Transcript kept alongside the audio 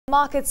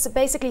Markets are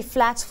basically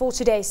flat for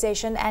today's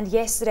session and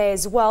yesterday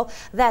as well.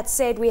 That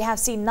said, we have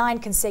seen 9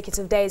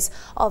 consecutive days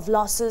of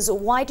losses.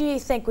 Why do you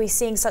think we're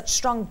seeing such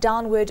strong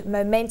downward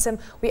momentum?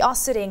 We are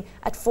sitting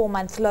at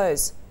 4-month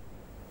lows.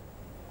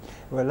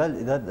 Well,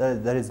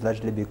 that is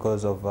largely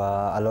because of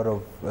a lot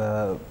of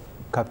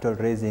capital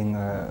raising,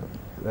 not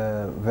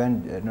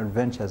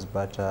ventures,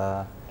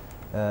 but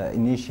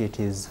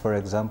initiatives. For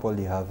example,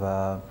 you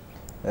have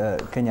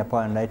Kenya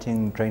Power and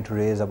Lighting trying to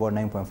raise about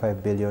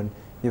 9.5 billion.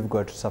 You've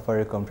got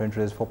Safaricom trying to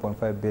raise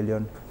 4.5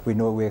 billion.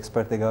 We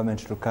expect the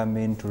government to come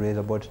in to raise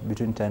about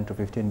between 10 to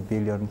 15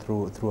 billion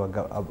through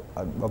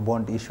a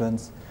bond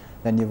issuance.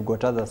 Then you've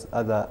got others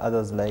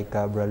like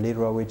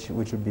Bralirwa, which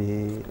would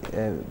be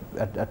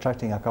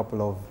attracting a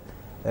couple of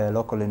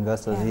local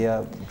investors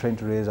here, trying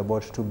to raise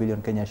about 2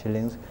 billion Kenya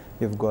shillings.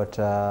 You've got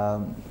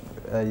I&M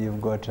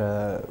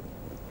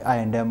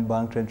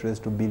Bank trying to raise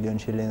 2 billion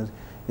shillings.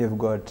 You've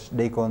got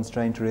Daycons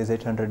trying to raise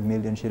 800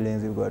 million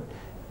shillings.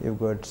 You've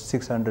got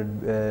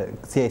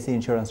 600 CIC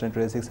Insurance trying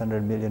to raise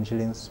 600 million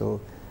shillings. So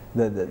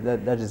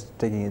that is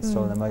taking its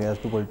toll on the market as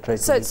people try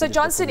to. So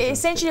Johnson,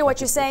 essentially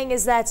what you're saying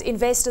is that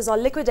investors are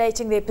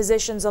liquidating their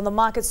positions on the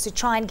markets to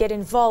try and get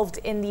involved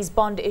in these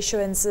bond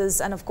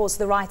issuances and, of course,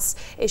 the rights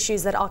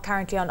issues that are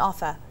currently on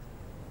offer.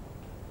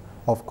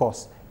 Of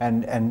course.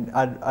 And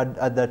add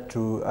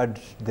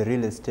the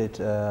real estate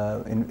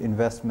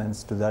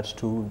investments to that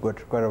too. We've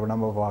got quite a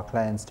number of our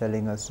clients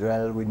telling us,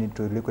 well, we need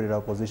to liquidate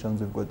our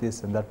positions. We've got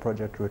this and that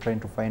project we're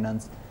trying to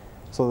finance.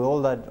 So all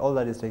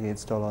that is taking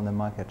its toll on the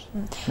market.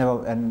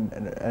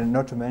 And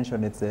not to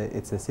mention it's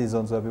a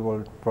season, so people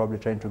are probably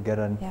trying to get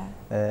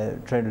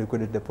trying to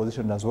liquidate the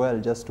position as well,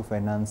 just to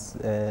finance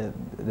their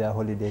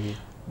holiday.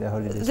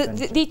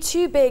 The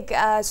two big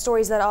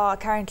stories that are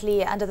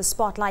currently under the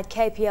spotlight: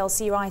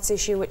 KPLC rights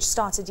issue, which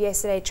started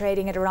yesterday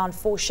trading at around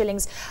 4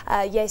 shillings.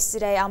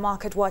 Yesterday, our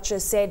market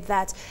watchers said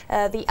that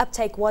the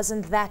uptake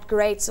wasn't that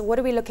great. So what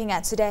are we looking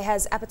at today?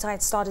 Has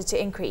appetite started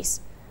to increase?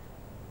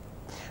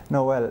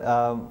 No,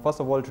 well, first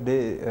of all,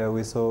 today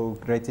we saw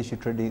rights issue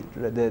trading,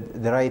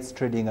 the rights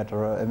trading at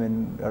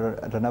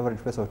at an average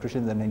price of 2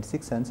 shillings and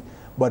 96 cents,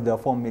 but there are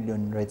 4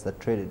 million rights that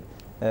traded.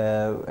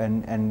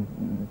 And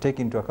take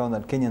into account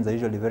that Kenyans are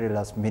usually very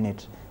last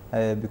minute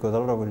because a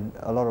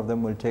lot of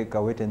them will take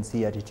a wait and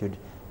see attitude.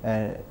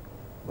 The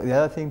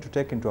other thing to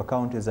take into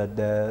account is that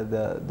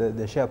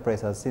the share price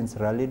has since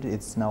rallied.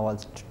 It's now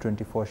at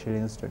 24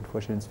 shillings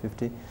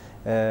 50.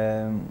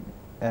 And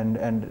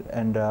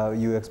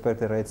you expect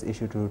the rights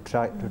issue to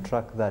track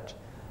that.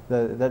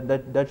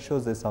 That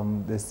shows there's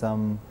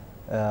some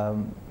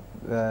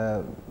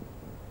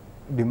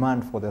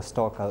demand for the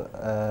stock,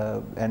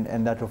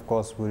 and that of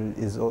course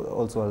is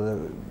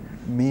also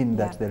mean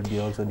that there'll be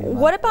also demand.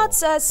 What about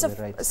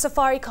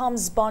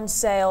Safaricom's bond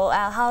sale?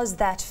 How's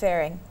that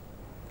faring?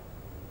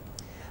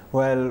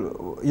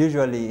 Well,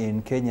 usually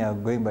in Kenya,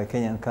 going by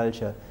Kenyan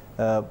culture,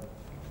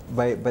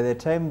 by the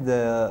time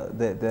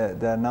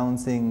they're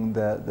announcing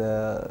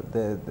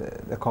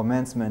the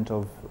commencement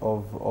of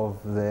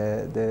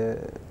the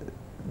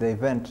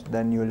event,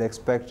 then you'll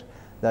expect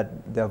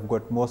that they've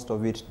got most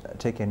of it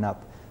taken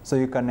up. So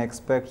you can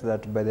expect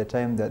that by the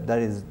time that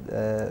is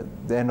the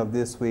end of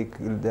this week,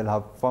 they'll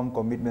have firm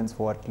commitments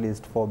for at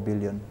least 4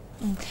 billion.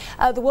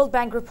 The World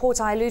Bank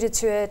report, I alluded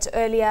to it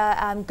earlier,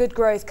 good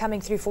growth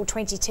coming through for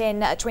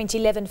 2010,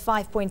 2011,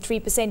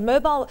 5.3%.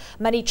 Mobile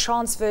money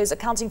transfers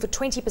accounting for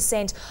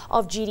 20%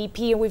 of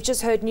GDP. And we've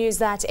just heard news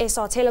that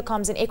SR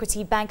Telecoms and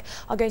Equity Bank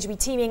are going to be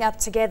teaming up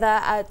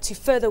together to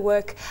further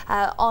work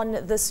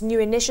on this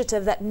new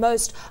initiative that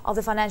most of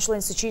the financial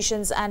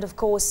institutions and, of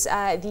course,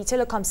 the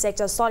telecom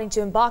sector are starting to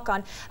embark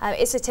on.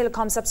 SR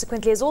Telecom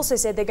subsequently has also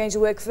said they're going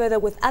to work further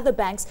with other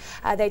banks.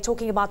 They're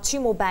talking about 2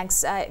 more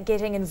banks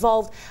getting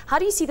involved. How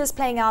do you see this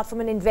playing out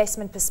from an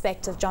investment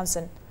perspective,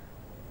 Johnson?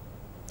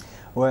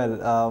 Well,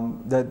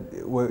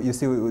 you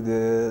see,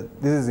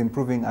 this is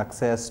improving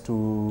access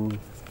to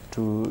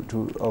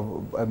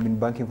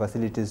banking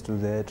facilities to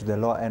the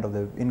lower end of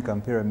the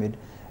income pyramid,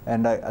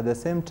 and at the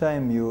same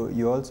time,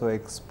 you also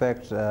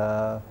expect.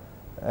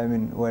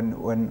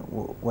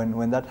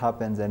 When that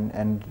happens,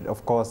 and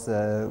of course,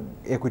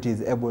 equity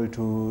is able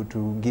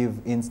to give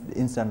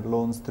instant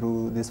loans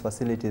through these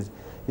facilities,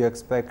 you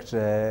expect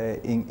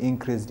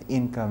increased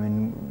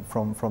income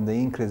from the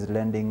increased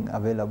lending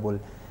available.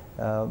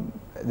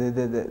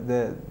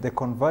 The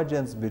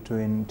convergence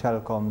between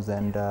telecoms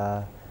and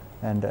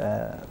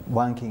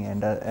banking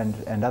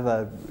and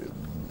other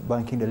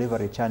banking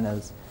delivery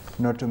channels,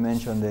 not to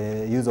mention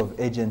the use of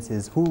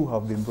agencies who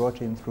have been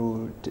brought in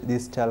through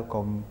these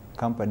telecom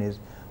companies,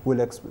 will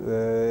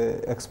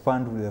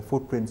expand with the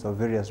footprints of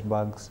various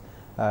banks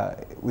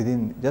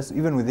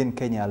even within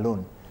Kenya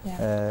alone.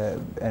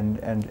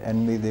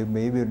 And they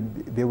may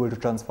be able to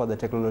transfer the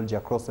technology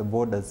across the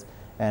borders,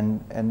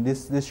 and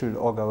this should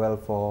augur well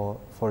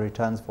for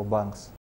returns for banks.